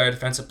is just a better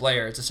defensive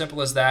player. It's as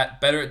simple as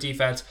that. Better at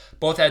defense.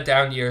 Both had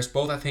down years.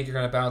 Both, I think, are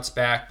going to bounce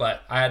back,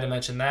 but I had to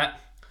mention that.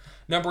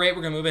 Number 8,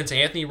 we're going to move into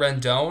Anthony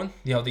Rendon,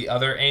 the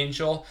other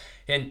Angel.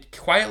 And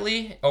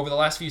quietly, over the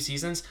last few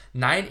seasons,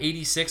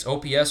 986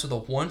 OPS with a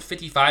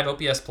 155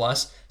 OPS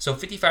plus, so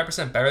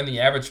 55% better than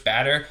the average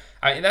batter.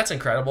 That's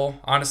incredible.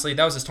 Honestly,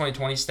 that was his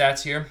 2020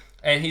 stats here,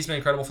 and he's been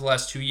incredible for the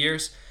last 2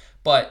 years.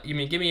 But, give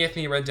me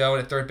Anthony Rendon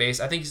at third base.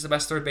 I think he's the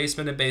best third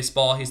baseman in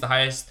baseball. He's the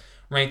highest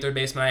ranked third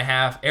baseman I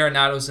have.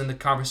 Arenado's in the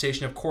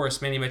conversation, of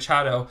course. Manny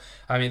Machado.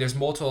 There's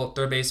multiple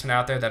third basemen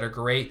out there that are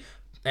great.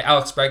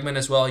 Alex Bregman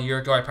as well. A year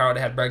ago, I probably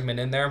would have had Bregman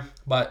in there.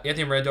 But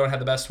Anthony Rendon had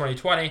the best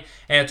 2020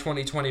 and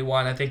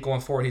 2021. I think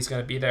going forward, he's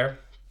going to be there.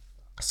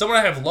 Someone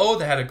I have low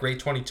that had a great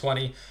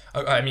 2020,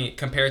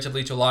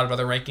 comparatively to a lot of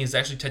other rankings, is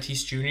actually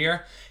Tatis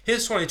Jr.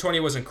 His 2020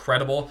 was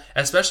incredible,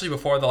 especially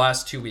before the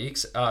last 2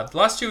 weeks. The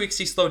last 2 weeks,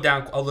 he slowed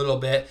down a little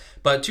bit,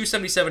 but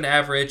 277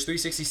 average,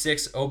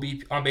 366 OB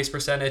on-base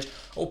percentage,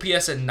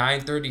 OPS at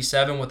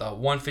 937 with a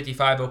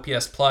 155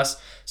 OPS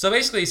plus. So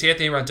basically, he's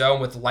Anthony Rendon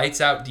with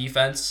lights-out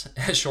defense,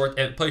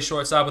 plays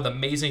shortstop with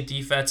amazing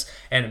defense,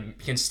 and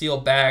can steal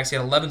bags. He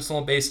had 11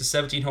 stolen bases,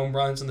 17 home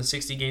runs in the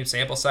 60-game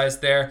sample size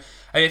there.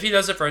 If he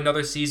does it for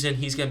another season,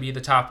 he's going to be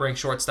the top-ranked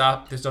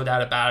shortstop. There's no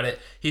doubt about it.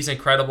 He's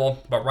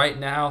incredible. But right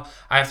now,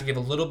 I have to give a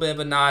little bit of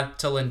a nod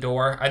to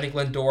Lindor. I think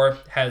Lindor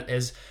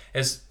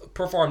has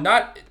performed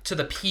not to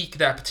the peak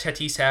that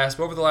Tatis has,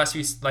 but over the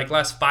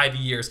last 5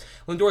 years,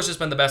 Lindor's just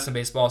been the best in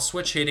baseball.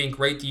 Switch hitting,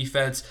 great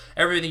defense,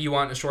 everything you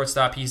want in a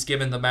shortstop, he's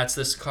given the Mets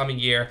this coming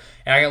year.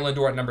 And I got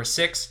Lindor at number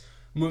 6.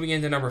 Moving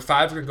into number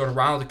 5, we're going to go to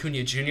Ronald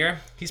Acuna Jr.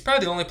 He's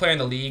probably the only player in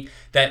the league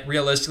that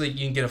realistically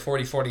you can get a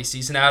 40-40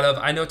 season out of.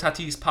 I know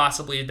Tatis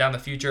possibly down the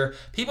future.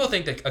 People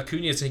think that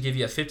Acuna is going to give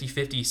you a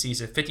 50-50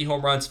 season, 50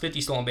 home runs,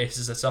 50 stolen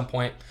bases at some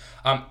point.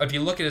 If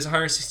you look at his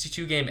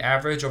 162-game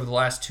average over the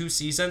last 2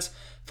 seasons,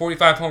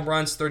 45 home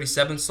runs,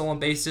 37 stolen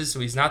bases, so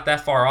he's not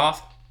that far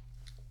off.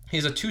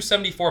 He's a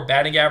 274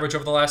 batting average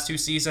over the last 2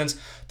 seasons,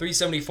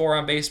 374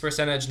 on base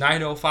percentage,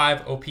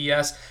 905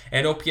 OPS,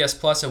 and OPS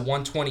plus at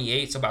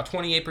 128, so about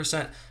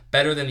 28%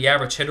 better than the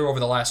average hitter over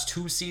the last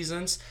 2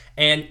 seasons,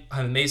 and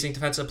an amazing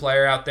defensive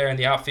player out there in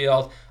the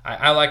outfield.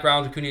 I like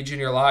Ronald Acuna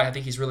Jr. a lot. I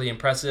think he's really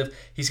impressive.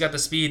 He's got the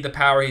speed, the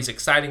power, he's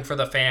exciting for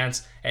the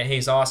fans, and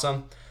he's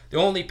awesome. The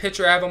only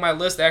pitcher I have on my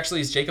list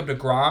actually is Jacob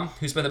deGrom,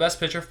 who's been the best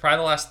pitcher for probably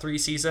the last 3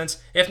 seasons,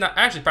 if not,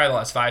 actually probably the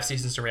last 5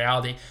 seasons in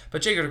reality.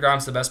 But Jacob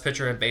deGrom's the best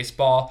pitcher in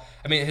baseball.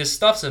 His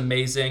stuff's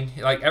amazing.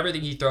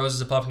 Everything he throws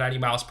is above 90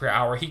 miles per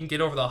hour. He can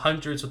get over the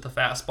hundreds with the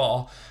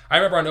fastball. I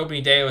remember on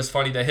opening day, it was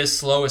funny that his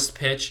slowest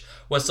pitch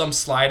was some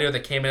slider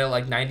that came in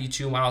at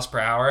 92 miles per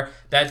hour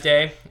that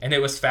day, and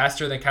it was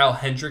faster than Kyle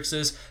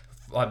Hendricks's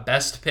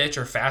best pitch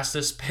or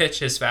fastest pitch,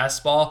 his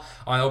fastball,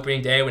 on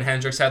opening day when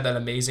Hendricks had that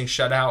amazing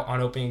shutout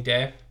on opening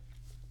day.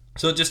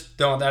 So just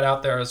throwing that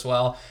out there as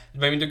well.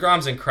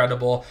 deGrom's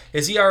incredible.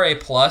 His ERA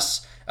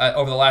plus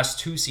over the last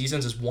 2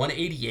 seasons is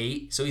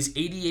 188. So he's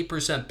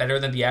 88% better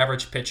than the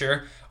average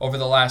pitcher over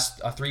the last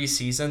 3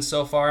 seasons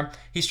so far.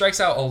 He strikes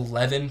out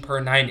 11 per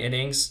 9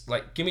 innings.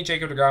 Give me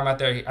Jacob deGrom out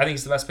there. I think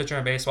he's the best pitcher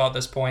in baseball at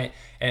this point,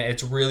 and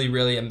it's really,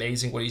 really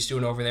amazing what he's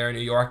doing over there in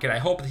New York. And I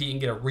hope that he can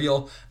get a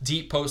real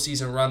deep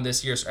postseason run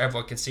this year so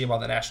everyone can see him on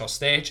the national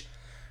stage.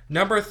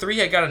 Number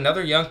 3, I got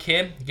another young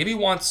kid. Give me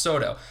Juan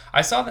Soto.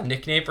 I saw the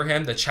nickname for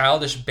him, the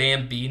Childish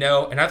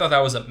Bambino, and I thought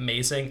that was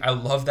amazing. I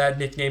love that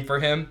nickname for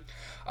him.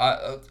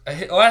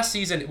 Last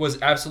season was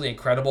absolutely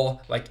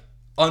incredible.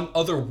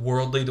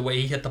 Otherworldly the way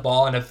he hit the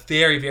ball in a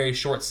very, very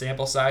short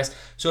sample size.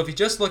 So if you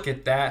just look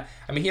at that,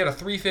 he had a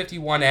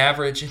 351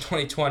 average in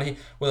 2020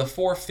 with a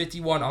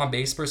 451 on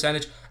base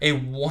percentage, a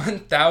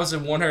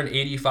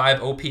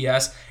 1,185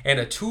 OPS, and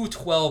a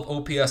 212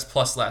 OPS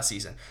plus last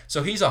season.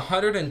 So he's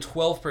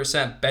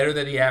 112% better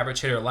than the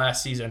average hitter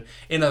last season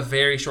in a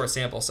very short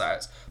sample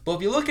size. But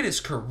if you look at his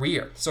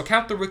career, so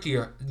count the rookie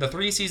year, the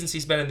 3 seasons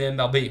he's been in the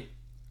MLB,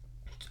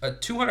 a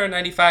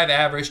 295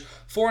 average,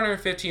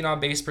 415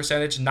 on base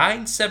percentage,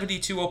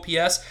 972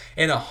 OPS,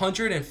 and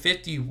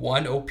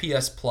 151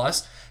 OPS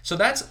plus. So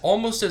that's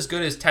almost as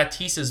good as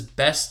Tatis's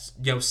best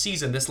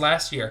season this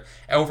last year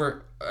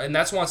and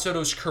that's Juan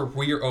Soto's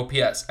career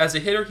OPS. As a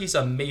hitter, he's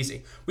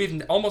amazing.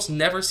 We've almost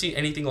never seen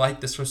anything like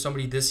this from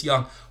somebody this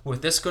young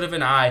with this good of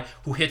an eye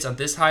who hits on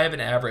this high of an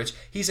average.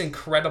 He's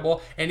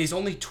incredible, and he's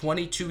only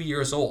 22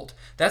 years old.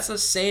 That's the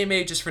same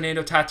age as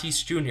Fernando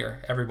Tatis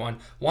Jr., everyone.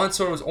 Juan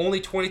Soto is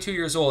only 22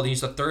 years old, and he's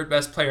the 3rd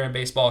best player in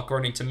baseball,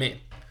 according to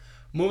me.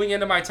 Moving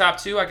into my top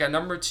 2, I got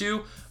number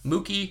 2,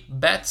 Mookie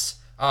Betts.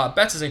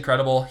 Betts is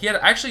incredible. He had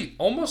actually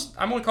almost,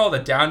 I'm going to call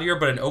it a down year,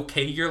 but an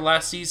okay year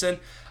last season.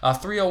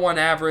 301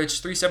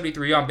 average,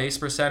 373 on base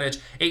percentage,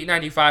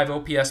 895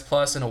 OPS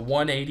plus, and a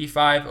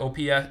 185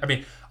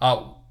 OPS.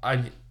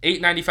 An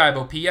 895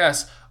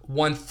 OPS,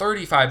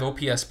 135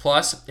 OPS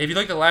plus. If you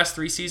look at the last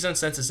 3 seasons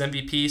since his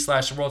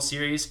MVP/World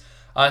Series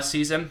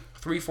season,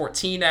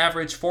 314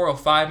 average,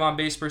 405 on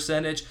base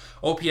percentage,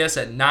 OPS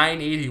at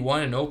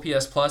 981, and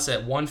OPS plus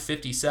at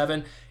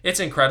 157. It's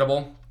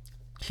incredible.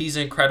 He's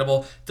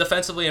incredible.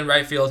 Defensively in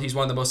right field, he's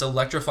one of the most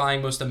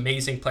electrifying, most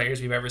amazing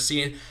players we've ever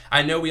seen.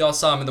 I know we all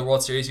saw him in the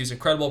World Series. He was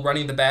incredible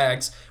running the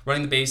bags,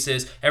 running the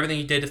bases, everything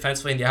he did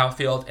defensively in the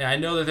outfield. And I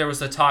know that there was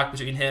the talk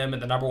between him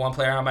and the number 1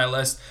 player on my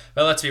list.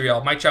 But let's be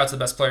real. Mike Trout's the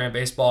best player in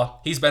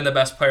baseball. He's been the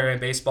best player in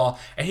baseball.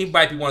 And he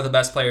might be one of the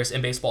best players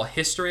in baseball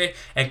history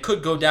and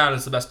could go down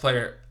as the best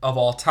player of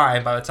all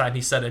time by the time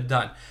he's said and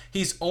done.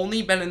 He's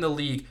only been in the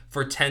league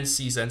for 10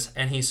 seasons,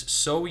 and he's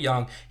so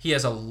young. He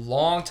has a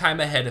long time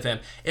ahead of him.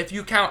 If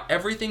you count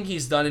everything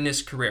he's done in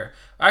his career.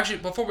 Actually,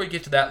 before we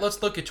get to that,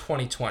 let's look at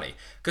 2020.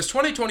 Because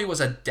 2020 was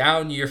a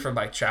down year for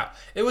Mike Trout.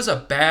 It was a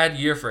bad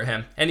year for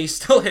him, and he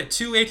still hit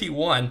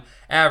 281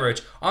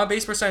 average, on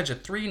base percentage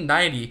of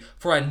 390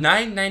 for a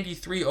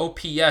 993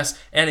 OPS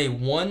and a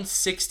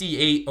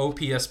 168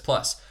 OPS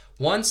plus.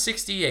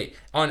 168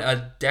 on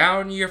a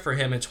down year for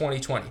him in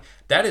 2020.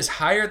 That is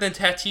higher than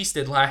Tatis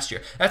did last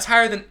year. That's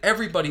higher than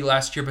everybody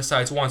last year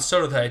besides Juan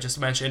Soto that I just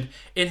mentioned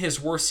in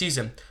his worst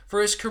season.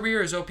 For his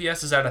career, his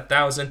OPS is at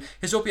 1,000.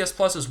 His OPS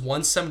plus is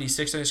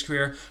 176 in his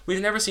career. We've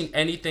never seen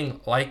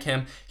anything like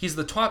him. He was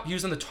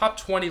in the top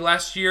 20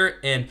 last year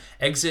in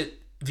exit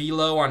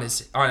velo on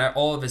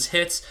all of his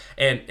hits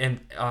and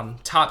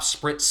top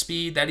sprint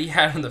speed that he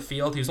had on the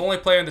field. He was the only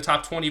player in the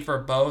top 20 for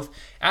both.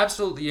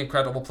 Absolutely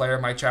incredible player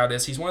Mike Trout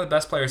is. He's one of the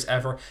best players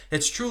ever.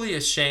 It's truly a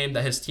shame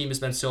that his team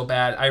has been so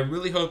bad. I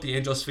really hope the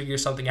Angels figure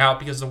something out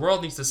because the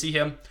world needs to see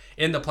him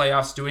in the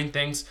playoffs doing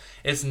things.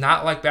 It's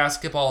not like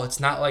basketball. It's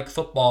not like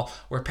football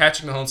where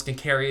Patrick Mahomes can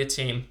carry a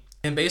team.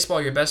 In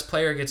baseball, your best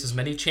player gets as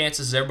many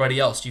chances as everybody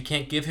else. You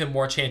can't give him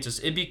more chances.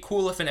 It'd be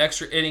cool if in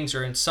extra innings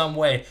or in some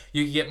way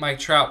you could get Mike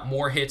Trout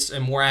more hits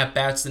and more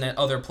at-bats than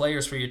other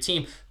players for your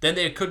team. Then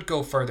they could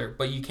go further.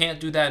 But you can't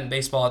do that in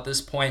baseball at this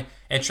point.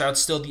 And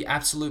Trout's still the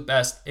absolute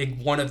best,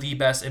 one of the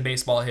best in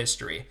baseball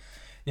history.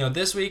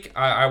 This week,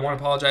 I want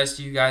to apologize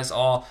to you guys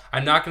all.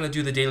 I'm not going to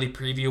do the daily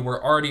preview.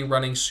 We're already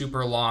running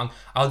super long.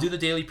 I'll do the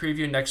daily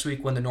preview next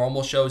week when the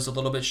normal show is a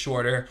little bit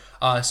shorter.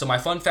 So my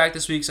fun fact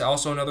this week is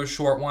also another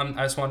short one.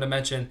 I just wanted to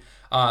mention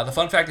the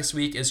fun fact this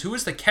week is who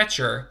is the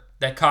catcher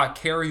that caught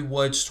Kerry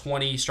Wood's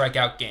 20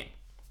 strikeout game?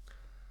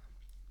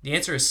 The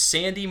answer is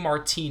Sandy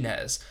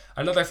Martinez.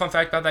 Another fun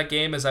fact about that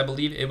game is I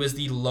believe it was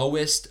the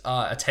lowest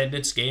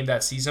attendance game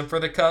that season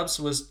for the Cubs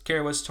was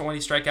Kerry Wood's 20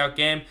 strikeout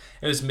game.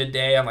 It was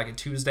midday on a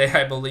Tuesday,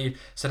 I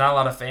believe. So not a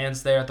lot of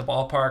fans there at the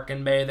ballpark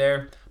in May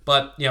there.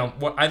 But,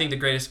 what I think the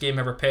greatest game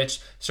ever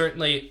pitched,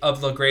 certainly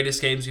of the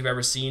greatest games we've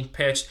ever seen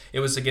pitched, it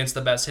was against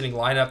the best hitting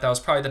lineup. That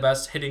was probably the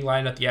best hitting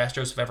lineup the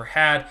Astros have ever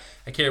had.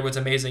 Kerry Wood's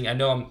amazing. I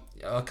know I'm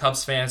a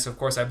Cubs fan, so of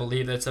course I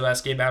believe that it's the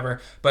best game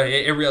ever. But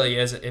it really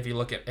is if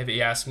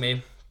you ask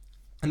me.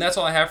 And that's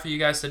all I have for you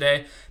guys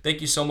today. Thank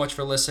you so much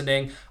for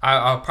listening.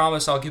 I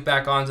promise I'll get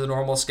back on to the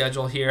normal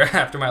schedule here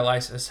after my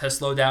life has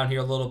slowed down here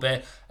a little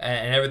bit,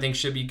 and everything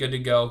should be good to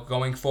go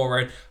going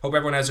forward. Hope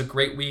everyone has a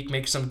great week.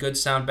 Make some good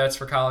sound bets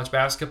for college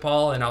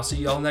basketball, and I'll see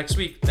you all next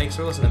week. Thanks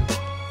for listening.